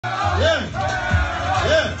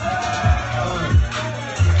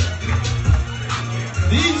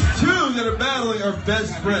These two that are battling are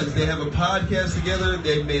best friends. They have a podcast together.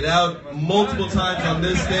 They've made out multiple times on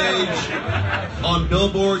this stage, on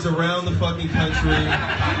billboards around the fucking country.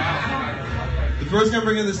 The first guy I'm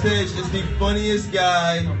bringing to the stage is the funniest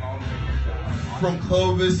guy from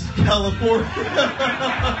Clovis, California.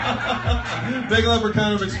 Make it up for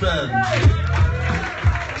Conor McSpadden.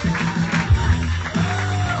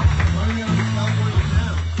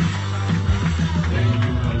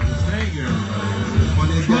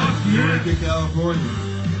 California.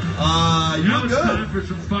 You look good. Time for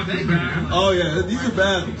some fucking battles. Oh yeah, these are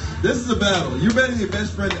battles. This is a battle. You're battling your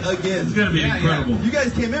best friend again. It's gonna be incredible. You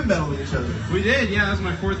guys came in battling each other. We did, yeah. That was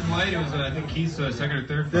my fourth flight. It was, I think, Keith's second or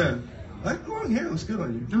third fight. Yeah. I like the long hair. Looks good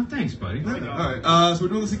on you. No, thanks, buddy. All right. So we're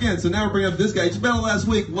doing this again. So now we're bringing up this guy. He just battled last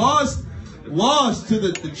week. Lost to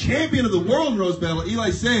the champion of the world in roast battle,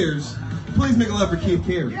 Eli Sayers. Please make a laugh for Keith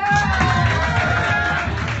Carey.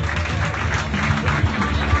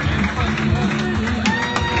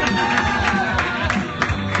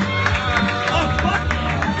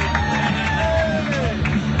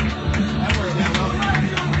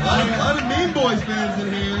 Boys fans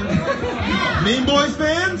in here. Mean Boys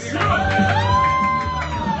fans?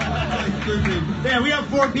 Yeah, we have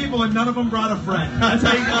 4 people and none of them brought a friend. That's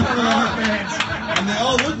how you got for our fans. And they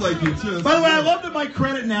all look like you, too. By the way, I love that my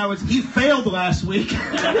credit now is he failed last week.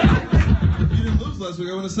 If you didn't lose last week,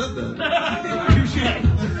 I would have said that. Touché.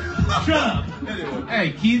 Shut up. Anyway.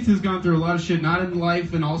 Hey, Keith has gone through a lot of shit, not in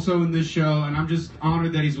life and also in this show, and I'm just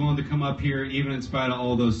honored that he's willing to come up here, even in spite of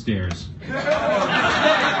all those stairs.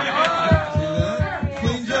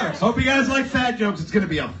 Clean jokes. Hope you guys like fat jokes. It's going to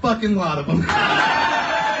be a fucking lot of them.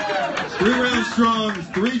 3 rounds strong,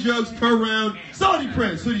 3 jokes per round. Saudi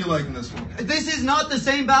Prince, who do you like in this one? This is not the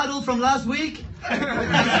same battle from last week.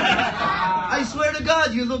 I swear to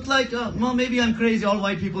God, you look like, well, maybe I'm crazy. All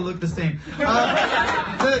white people look the same.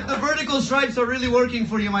 The vertical stripes are really working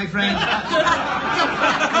for you, my friend.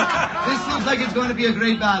 This looks like it's going to be a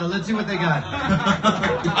great battle. Let's see what they got.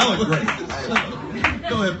 I look great.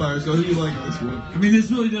 Go ahead, Byers. Who do you like in this one? I mean, this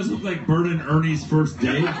really does look like Bert and Ernie's first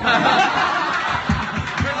date.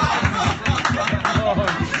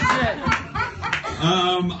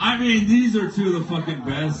 I mean, these are 2 of the fucking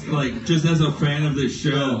best. Like, just as a fan of this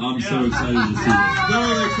show, I'm so excited to see this. They're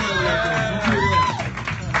really excited about this.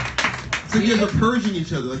 It's like you guys are purging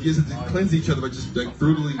each other. Like you guys have to cleanse each other by just like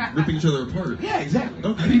brutally ripping each other apart. Yeah, exactly.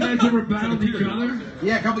 Okay. Have you guys ever battled each other?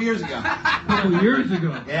 Yeah, a couple years ago. A couple years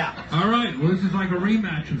ago. Yeah. All right. Well, this is like a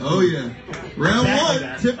rematch. Oh yeah. Round Exactly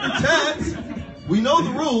 1, tip for tats. We know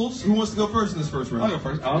the rules. Who wants to go first in this first round? I'll go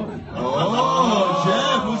first. Oh,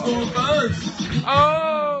 Jeff, who's going first?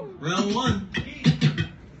 Oh! Round 1.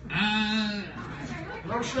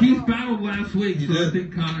 Keith battled last week, He so did. I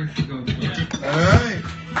think Connor should go first. All right.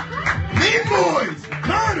 Mean Boys,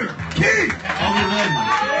 Connor, Keith. Are we ready?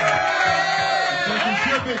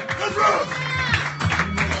 Let's roll.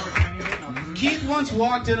 Keith once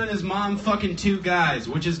walked in on his mom fucking 2 guys,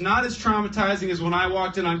 which is not as traumatizing as when I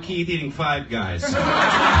walked in on Keith eating 5 guys.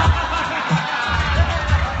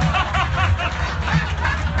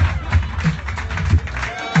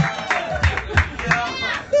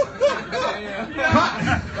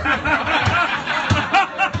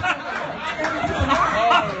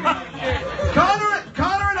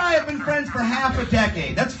 Connor and I have been friends for half a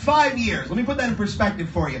decade. That's 5 years. Let me put that in perspective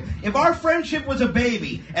for you. If our friendship was a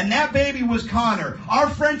baby, and that baby was Connor, our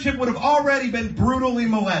friendship would have already been brutally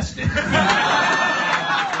molested.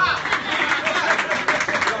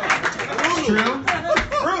 True?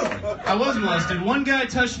 I was molested. One guy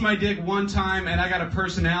touched my dick one time, and I got a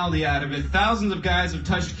personality out of it. Thousands of guys have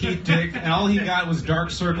touched Keith's dick, and all he got was dark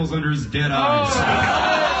circles under his dead eyes.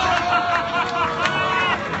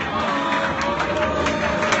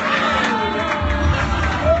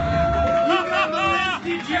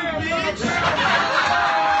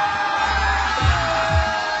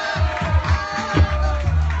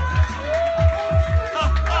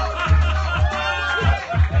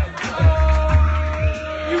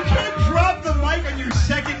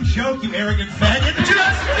 Joke, you arrogant faggot.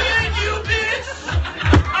 Just kidding, you bitch!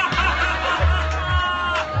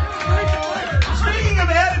 Speaking of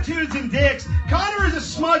attitudes and dicks, Connor is a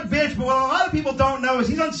smug bitch, but what a lot of people don't know is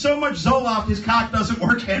he's on so much Zoloft his cock doesn't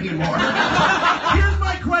work anymore. Here's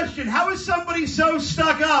my question. How is somebody so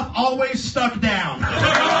stuck up always stuck down?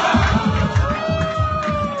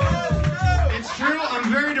 It's true,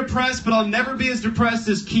 I'm very depressed, but I'll never be as depressed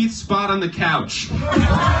as Keith's spot on the couch.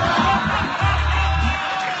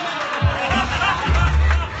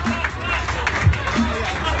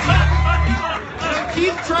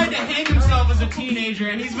 Keith tried to hang himself as a teenager,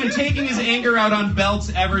 and he's been taking his anger out on belts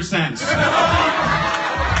ever since.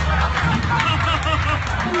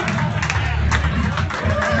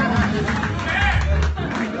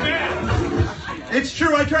 It's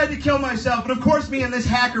true, I tried to kill myself, and of course me and this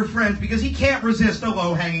hacker friends, because he can't resist a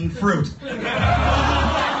low-hanging fruit.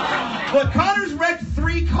 But Connor's wrecked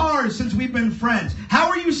 3 cars since we've been friends. How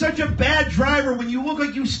are you such a bad driver when you look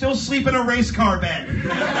like you still sleep in a race car bed? Ladies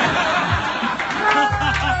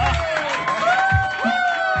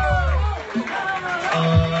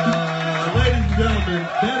and gentlemen,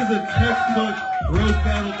 that is a textbook roast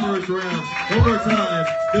battle first round. One more time,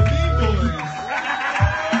 the B-Boys.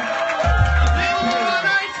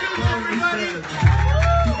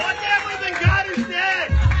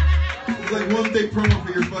 Like one big promo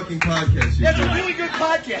for your fucking podcast. That's a really good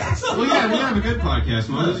podcast. Well, yeah, we have a good podcast.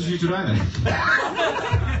 Well, this is you try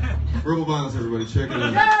that. Verbal violence, everybody. Check it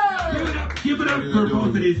out. Give it up for both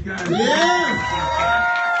of these guys. Yeah!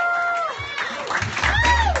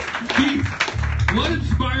 Keith, what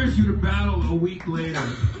inspires you to battle a week later?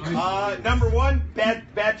 Number one,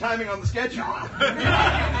 bad timing on the schedule. Couldn't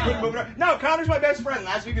move it around. No, Connor's my best friend.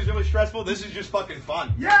 Last week was really stressful. This is just fucking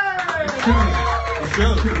fun. It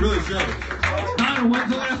shows. It really shows. Connor, when's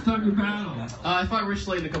the last time you battled? I fought Rich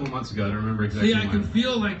Slayton a couple months ago. I don't remember exactly. See, I can when.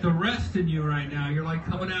 feel like the rest in you right now. You're like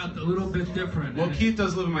coming out a little bit different. Well, Keith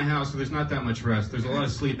does live in my house, so there's not that much rest. There's a lot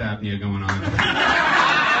of sleep apnea going on.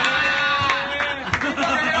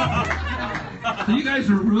 So you guys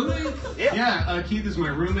are roommates? Yeah, Keith is my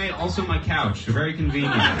roommate, also my couch. Very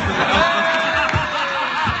convenient.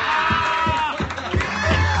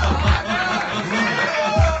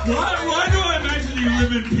 Why do I imagine you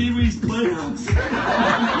live in Pee-wee's Playhouse?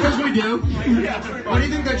 Because we do. Why do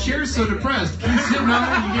you think that chair's so depressed? Keith's sitting on it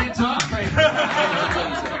and you can't talk.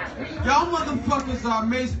 Y'all motherfuckers are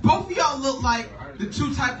amazing. Both of y'all look like the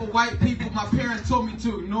 2 type of white people my parents told me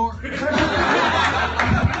to ignore.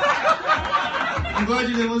 I'm glad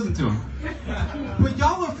you didn't listen to him. But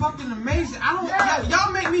y'all are fucking amazing.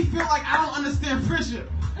 Y'all make me feel like I don't understand friendship.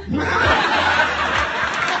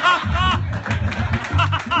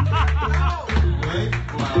 Right?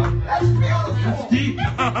 That's beautiful. Deep.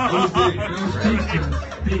 That was deep.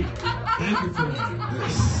 Deep. Thank you for that.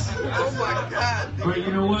 Oh my God. But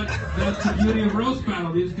you know what? That's the beauty of roast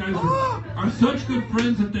battle. These guys are such good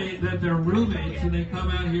friends that they're roommates and they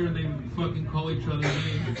come out here and they fucking call each other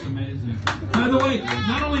names. It's amazing. By the way,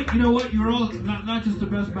 not only you know what, you're all not just the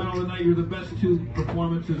best battle of the night. You're the best 2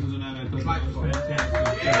 performances of the night. I thought that was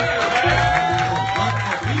fantastic.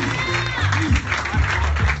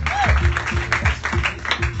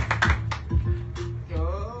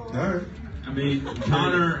 All right. I mean,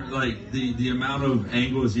 Connor, like the amount of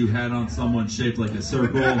angles you had on someone shaped like a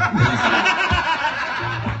circle.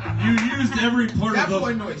 You used every part That of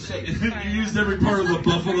boy the. know it's shape. You used every part of the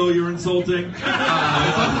buffalo you're insulting.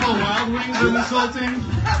 Buffalo Wild Wings are insulting.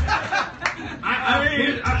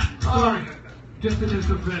 Sorry. Just in his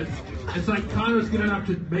defense, it's like Connor's good enough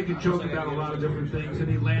to make a joke about a lot of different things, and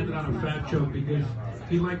he landed on a fat joke because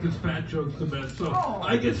he liked his fat jokes the best. So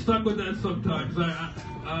I get stuck with that sometimes.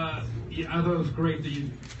 I thought it was great that you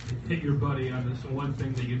hit your buddy on this one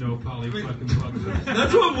thing that you know probably fucking fucks.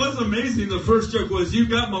 That's what was amazing. The first joke was you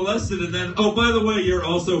got molested, and then, oh, by the way, you're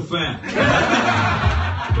also fat.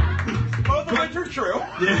 Both of which are true.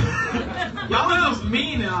 Yeah. Y'all are just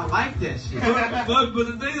mean and I like that shit. But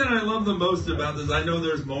the thing that I love the most about this, I know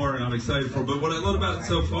there's more and I'm excited for, but what I love about it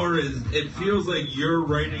so far is it feels like you're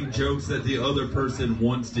writing jokes that the other person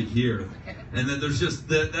wants to hear. And then there's just,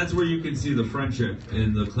 that's where you can see the friendship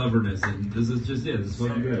and the cleverness, and this is just, this is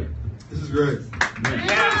fucking good. This is great.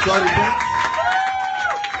 Yeah. Sorry,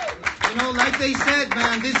 You know, like they said,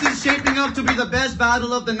 man, this is shaping up to be the best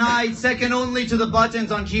battle of the night, second only to the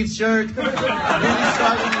buttons on Keith's shirt. Really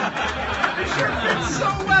struggling. It's so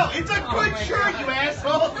well. It's a good shirt, you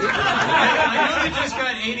asshole. I know they just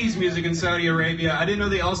got 80s music in Saudi Arabia. I didn't know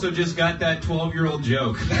they also just got that 12-year-old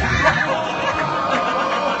joke.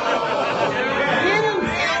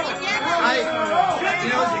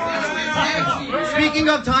 Speaking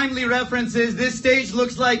of timely references, this stage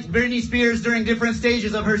looks like Britney Spears during different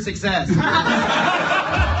stages of her success.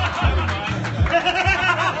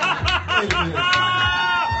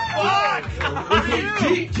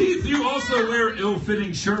 Keith, you also wear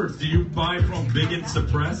ill-fitting shirts. Do you buy from Big and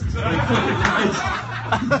Suppressed?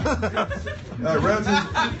 round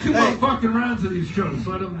 2. Two more fucking rounds of these shows.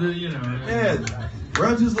 Let them, Yeah,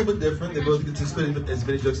 round 2 is a little bit different. They both get to spit as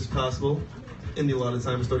many jokes as possible. In the allotted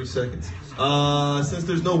time is 30 seconds. Since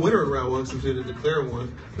there's no winner in round 1, since we didn't declare one,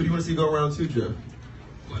 who do you want to see go round 2, Jeff?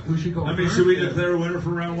 Who should go? I mean, should we declare a winner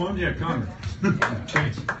for round 1? Yeah, Connor.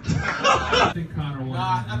 Thanks. I think Connor won.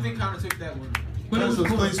 Nah, I think Connor took that one. But it was That's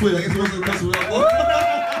cool. clean sweet. I guess it wasn't close enough.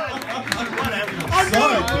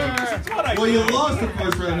 Sorry. Well, you lost the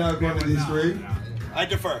first round now, according to these three. I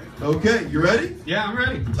defer. Okay, you ready? Yeah, I'm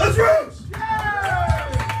ready. Let's roast!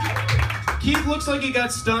 Keith looks like he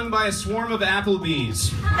got stung by a swarm of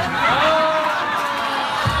Applebee's.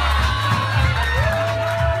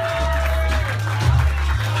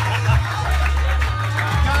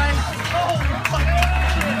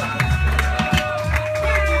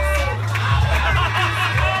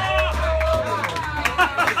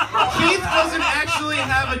 Keith doesn't actually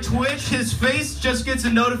have a Twitch. His face just gets a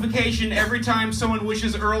notification every time someone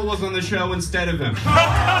wishes Earl was on the show instead of him.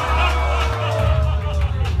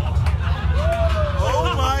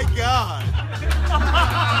 Oh my God.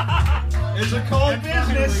 It's a cold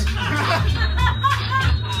business.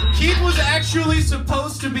 Keith was actually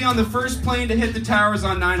supposed to be on the first plane to hit the towers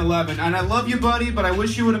on 9/11. And I love you, buddy, but I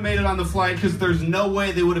wish you would have made it on the flight because there's no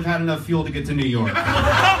way they would have had enough fuel to get to New York.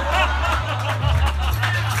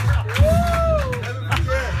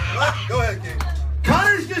 Go ahead, King.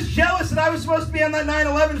 Connor's just jealous that I was supposed to be on that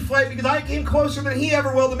 9/11 flight because I came closer than he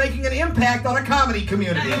ever will to making an impact on a comedy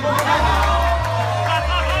community.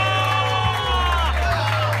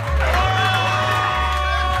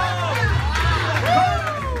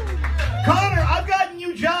 Connor, I've gotten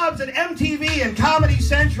you jobs at MTV and Comedy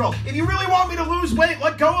Central. If you really want me to lose weight,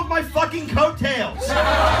 let go of my fucking coattails.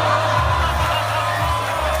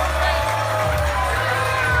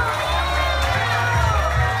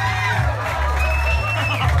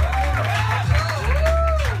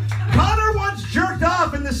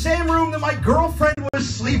 In the same room that my girlfriend was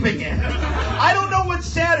sleeping in. I don't know what's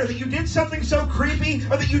sadder, that you did something so creepy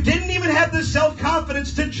or that you didn't even have the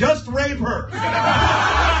self-confidence to just rape her.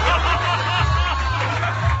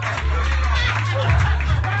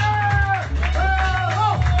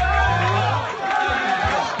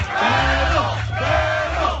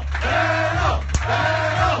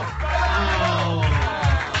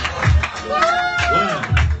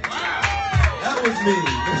 That was me.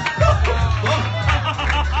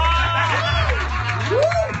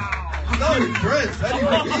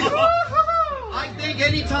 I think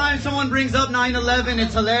anytime someone brings up 9/11,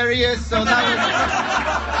 it's hilarious. So that was.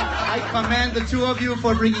 I commend the two of you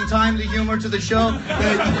for bringing timely humor to the show.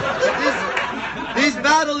 This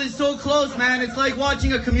battle is so close, man. It's like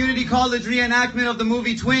watching a community college reenactment of the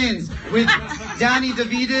movie Twins with Danny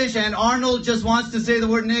DeVito and Arnold just wants to say the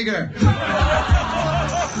word nigger.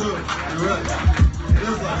 You're right.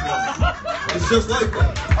 It's just like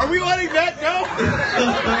that. Are we letting that go?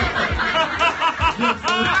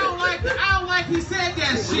 I don't like he said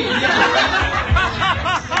that shit.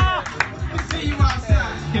 We'll see you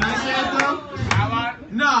outside. Can I say it though?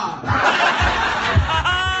 Nah.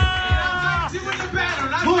 She was the battle,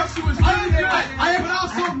 and I thought she was really good, but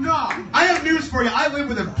also nah. I have news for you. I live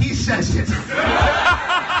with him. He says it. I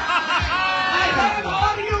have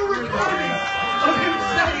audio recording of him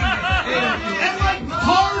saying it. And like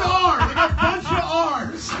hard R, like a bunch of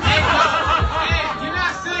R's. Hey, you're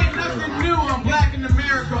not saying nothing new on Black in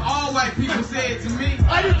America. All white people say it to me.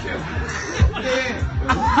 I do too. Yeah.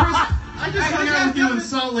 I just hung out with you in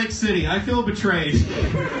Salt Lake City. I feel betrayed.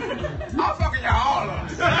 I'm fucking you all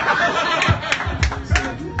up.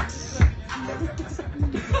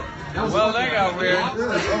 Well, that got weird. Yeah,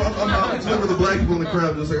 I'm just looking at the black people in the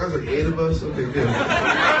crowd. Just like, I was like, 8 of us? Okay, good.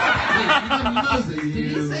 Did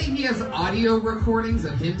he say he has audio recordings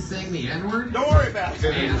of him saying the N-word? Don't worry about it.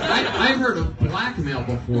 Man, I've heard of blackmail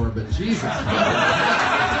before, but Jesus.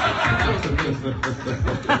 That was amazing.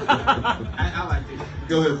 I like it.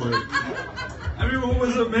 Go ahead, Mike. I mean, what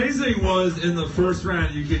was amazing was in the first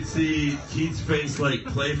round you could see Keith's face like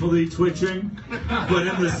playfully twitching, but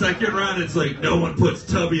in the second round it's like no one puts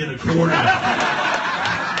Tubby in a corner.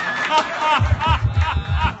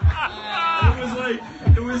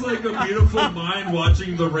 It was like a beautiful mind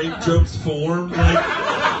watching the rape jokes form, like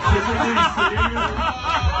physically seeing it.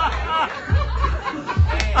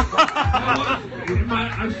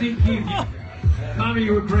 I've seen Keith. Connor,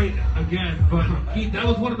 you were great again, but Keith, that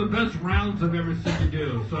was one of the best rounds I've ever seen you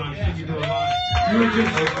do. So I've seen you do a lot. You were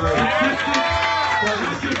just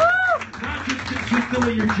not just consistent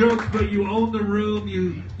with your jokes, but you owned the room.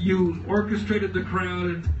 You orchestrated the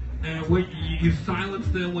crowd, and when you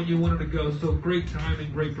silenced them when you wanted to go. So great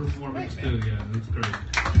timing, great performance too. Yeah, that's great.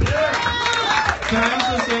 Can I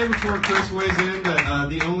also say before Chris weighs in that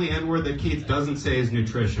the only N-word that Keith doesn't say is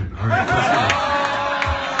nutrition. All right.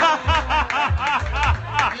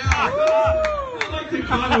 I like that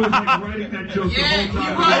Connor was like writing that joke the whole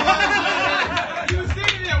time. You were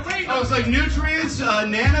sitting there waiting on looks like nutrients,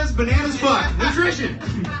 nanas, bananas, fuck. Nutrition.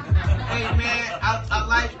 Hey man,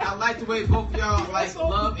 I like the way both of y'all like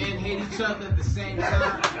love and hate each other at the same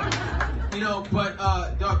time. You know, but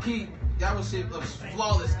dog Keith, that was shit was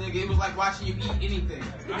flawless, nigga. It was like watching you eat anything.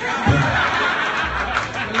 You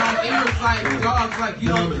know, it was like dogs, like you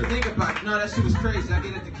don't even think about it. No, that shit was crazy. I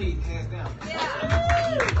get it to Keith, hands down.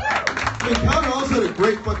 I mean, Connor also had a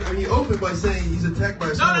great fucking. I mean, he opened by saying he's attacked by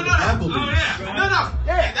a son of Applebee's. Oh yeah. No.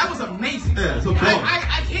 Yeah, that was amazing. Yeah, so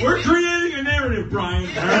I can't. We're creating a narrative, Brian.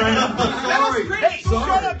 All right? That was great.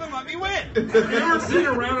 Shut up and let me win. Have you ever seen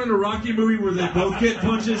a round in a Rocky movie where they both get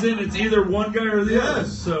punches in? It's either one guy or the other.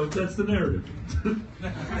 So that's the narrative.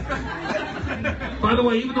 By the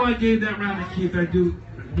way, even though I gave that round to Keith, I do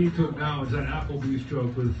need to acknowledge that Applebee's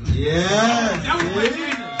joke was. Yes. That was my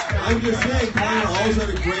I'm just saying, Connor always had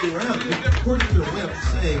a great round. According to the way I'm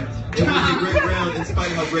saying, it was a great round in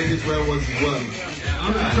spite of how great his round was as well.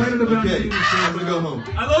 I'm excited about Okay, it. I'm gonna go home.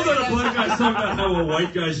 I love that a black guy's talking about how a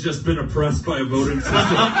white guy's just been oppressed by a voting system.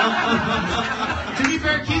 To be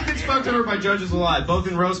fair, Keith gets fucked over by judges a lot, both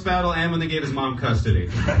in roast battle and when they gave his mom custody.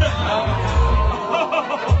 See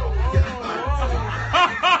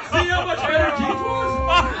how much better Keith was?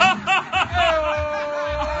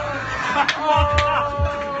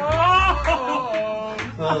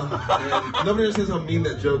 Nobody understands how mean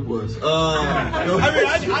that joke was.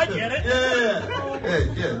 I get it.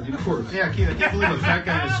 Yeah, of course. Yeah, Keith, I can't believe a fat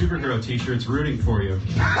guy in a Supergirl t-shirt's rooting for you.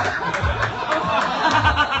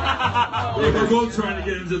 We're both trying to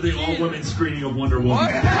get into the all-women screening of Wonder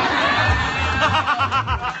Woman.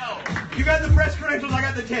 You got the press credentials, I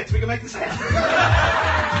got the tits. We can make this happen.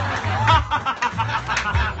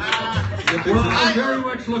 Well, I'm very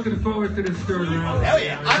much looking forward to this third round. Hell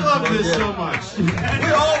yeah. I love this so much.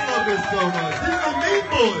 We all love this so much. These are the meat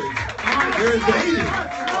boys. They're invading.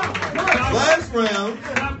 Last round.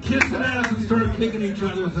 Stop kissing ass and start kicking each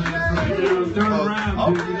other's ass right now. Third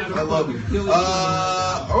round, dude. You gotta I love fucking kill it. each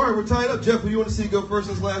other. All right, we're tied up. Jeff, who do you want to see go first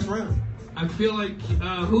this last round? I feel like,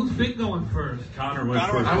 who's been going first? Connor went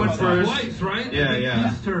first. I went first. Twice, right? Yeah, yeah.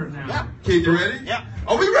 Keith's turn now. Keith, you ready? Yeah.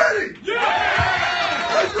 Are we ready? Yeah!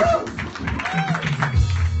 Let's go!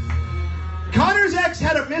 Connor's ex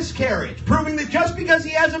had a miscarriage, proving that just because he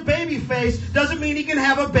has a baby face doesn't mean he can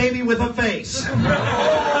have a baby with a face.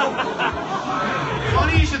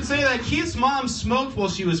 Funny you should say that. Keith's mom smoked while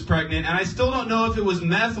she was pregnant, and I still don't know if it was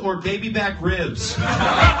meth or baby back ribs. And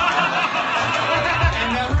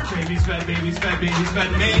now her baby's fat, baby's fat, baby's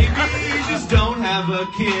fat. Maybe you just don't have a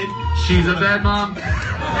kid. She's a bad mom.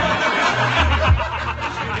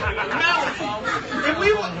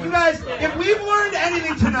 If we've learned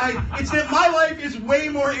anything tonight, it's that my life is way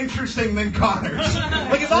more interesting than Connor's.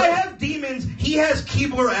 Like, if I have demons, he has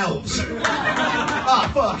Keebler elves. Ah,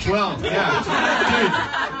 fuck. Well, yeah. Dude,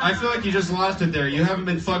 I feel like you just lost it there. You haven't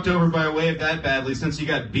been fucked over by a wave that badly since you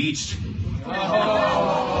got beached.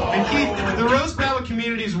 And Keith, the roast battle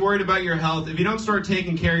community is worried about your health. If you don't start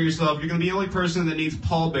taking care of yourself, you're going to be the only person that needs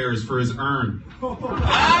pallbearers for his urn.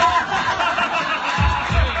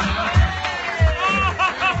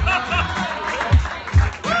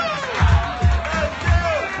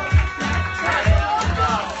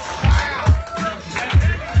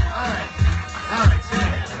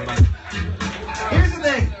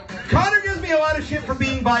 For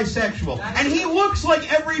being bisexual, and he looks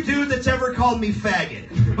like every dude that's ever called me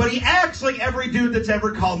faggot, but he acts like every dude that's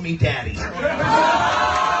ever called me daddy. Sorry,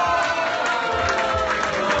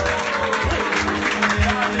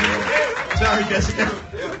 Jessica.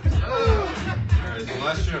 Alright, the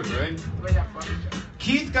last joke, right?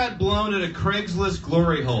 Keith got blown at a Craigslist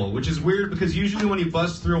glory hole, which is weird because usually when he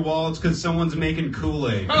busts through a wall, it's because someone's making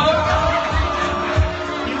Kool-Aid. He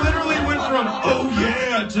literally went from, oh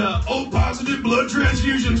yeah, to, oh, positive blood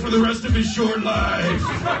transfusions for the rest of his short life.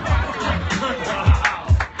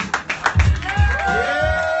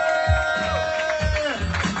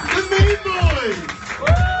 The Mean Boys!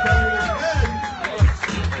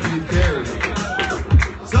 Carey.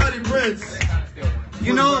 Sonny Prince.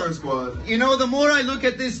 You know, the more I look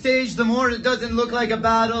at this stage, the more it doesn't look like a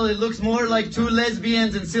battle. It looks more like two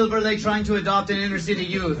lesbians in Silver Lake trying to adopt an inner city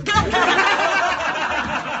youth.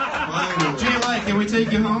 J-Light, can we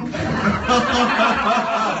take you home?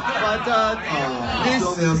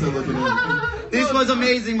 This was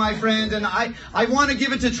amazing, my friend, and I want to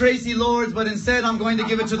give it to Tracy Lords, but instead I'm going to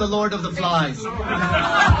give it to the Lord of the Flies.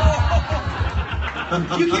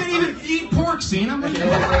 You can't even eat pork, Cena.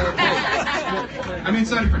 I mean,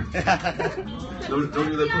 sorry, friend. Don't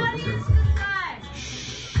do that book. Okay.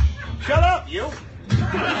 Shut up, you.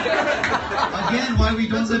 Again, why we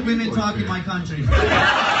don't let women talk in my country.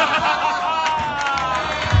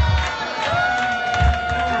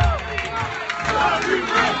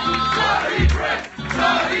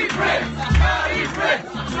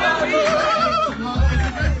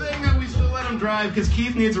 drive because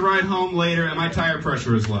Keith needs a ride home later and my tire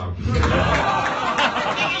pressure is low.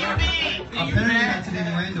 Apparently that's an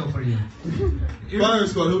innuendo for you. Fire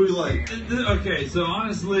Squad, who do you like? Okay, so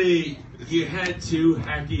honestly, you had two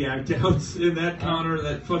hacky act outs in that counter,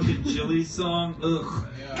 that fucking Chili song. Ugh.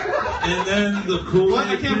 And then the cool. What?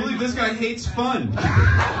 I can't believe this guy hates fun.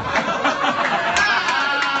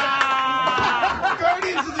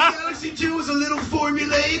 Guardians of the Galaxy 2 was a little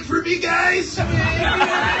formulaic for me, guys.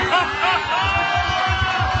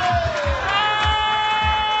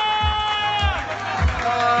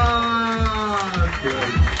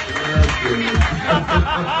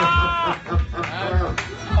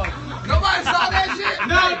 Nobody saw that shit?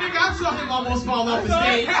 No, nigga, I saw him almost fall off the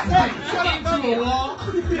stage. Shut up to a wall.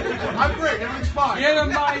 I'm great, everything's fine. Get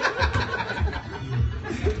him, Mike.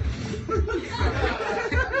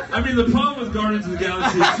 I mean, the problem with Guardians of the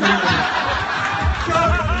Galaxy is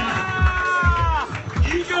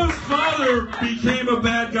Ego's father became a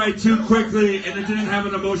bad guy too quickly, and it didn't have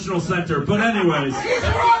an emotional center. But anyways. He's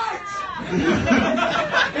right!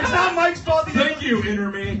 It's not Mike's fault. Thank you,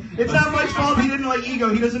 Inner Me. It's not Mike's fault he didn't like Ego.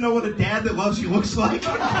 He doesn't know what a dad that loves you looks like.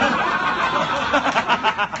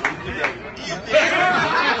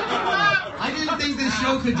 I didn't think this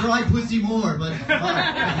show could dry pussy more, but... No,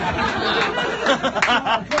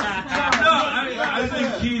 I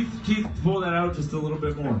think Keith pulled that out just a little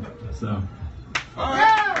bit more. So.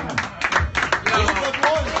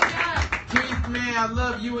 Keith, man, I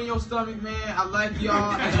love you and your stomach, man. I like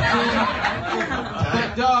y'all as a team.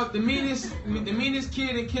 But dog, the meanest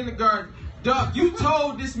kid in kindergarten. Dog, you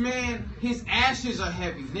told this man his ashes are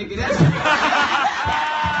heavy, nigga. That's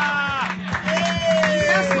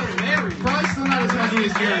hilarious. Probably still not as heavy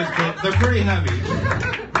as yours, but they're pretty heavy.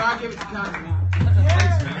 Bro, I'll give it to Connie, man.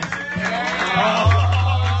 Thanks, man.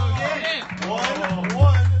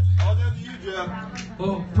 One. All down to you, Jeff.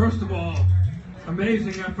 Well, first of all,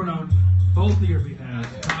 amazing effort on both of your behalves,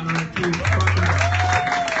 Connor and Keith.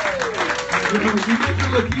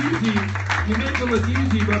 You make it look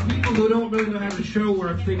easy, but people who don't really know how the show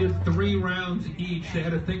works, they did 3 rounds each. They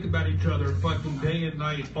had to think about each other fucking day and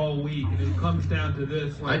night all week, and it comes down to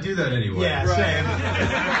this. Like, I do that anyway. Yeah, same.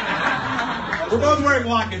 We're both wearing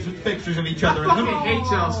lockets with pictures of each other. I fucking hate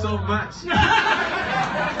y'all so much.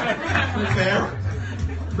 Fair.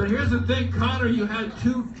 But here's the thing, Connor, you had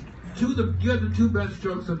you had the 2 best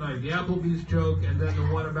jokes of the night, the Applebee's joke and then the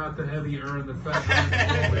one about the heavy and the fat man.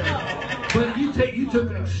 But you took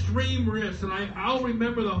an extreme risk, and I'll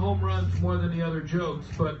remember the home runs more than the other jokes,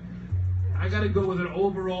 but I got to go with an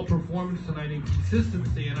overall performance tonight and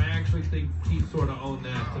consistency, and I actually think Keith sort of owned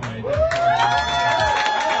that tonight. I'm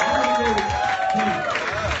gonna go with Keith.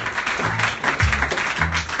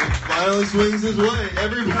 Finally swings his way.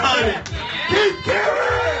 Everybody. Keith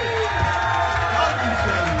Carey!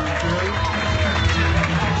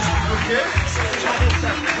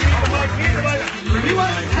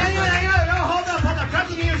 Hang on. No, hold up. Cut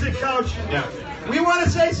the music, Coach. Yeah. We want to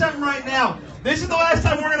say something right now. This is the last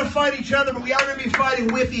time we're going to fight each other, but we are going to be fighting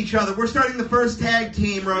with each other. We're starting the first tag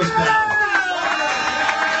team roast battle.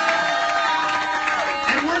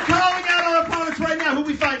 And we're calling out our opponents right now. Who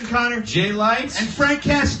we fighting, Connor? Jay Lights and Frank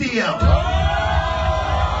Castillo.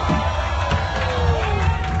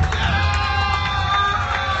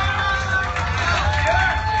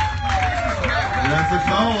 That's a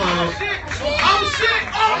solo. Oh shit!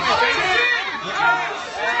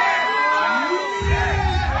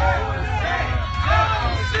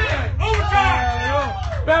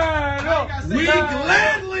 We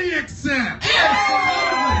gladly accept.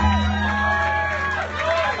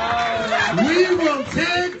 We will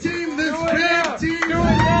tag team this tag team.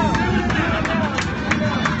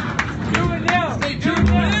 Stay tuned,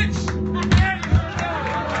 bitch!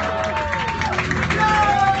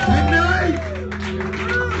 Good night.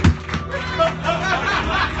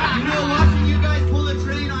 You know, watching you guys pull a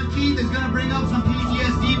train on Keith is going to bring up some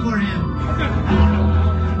PTSD for him.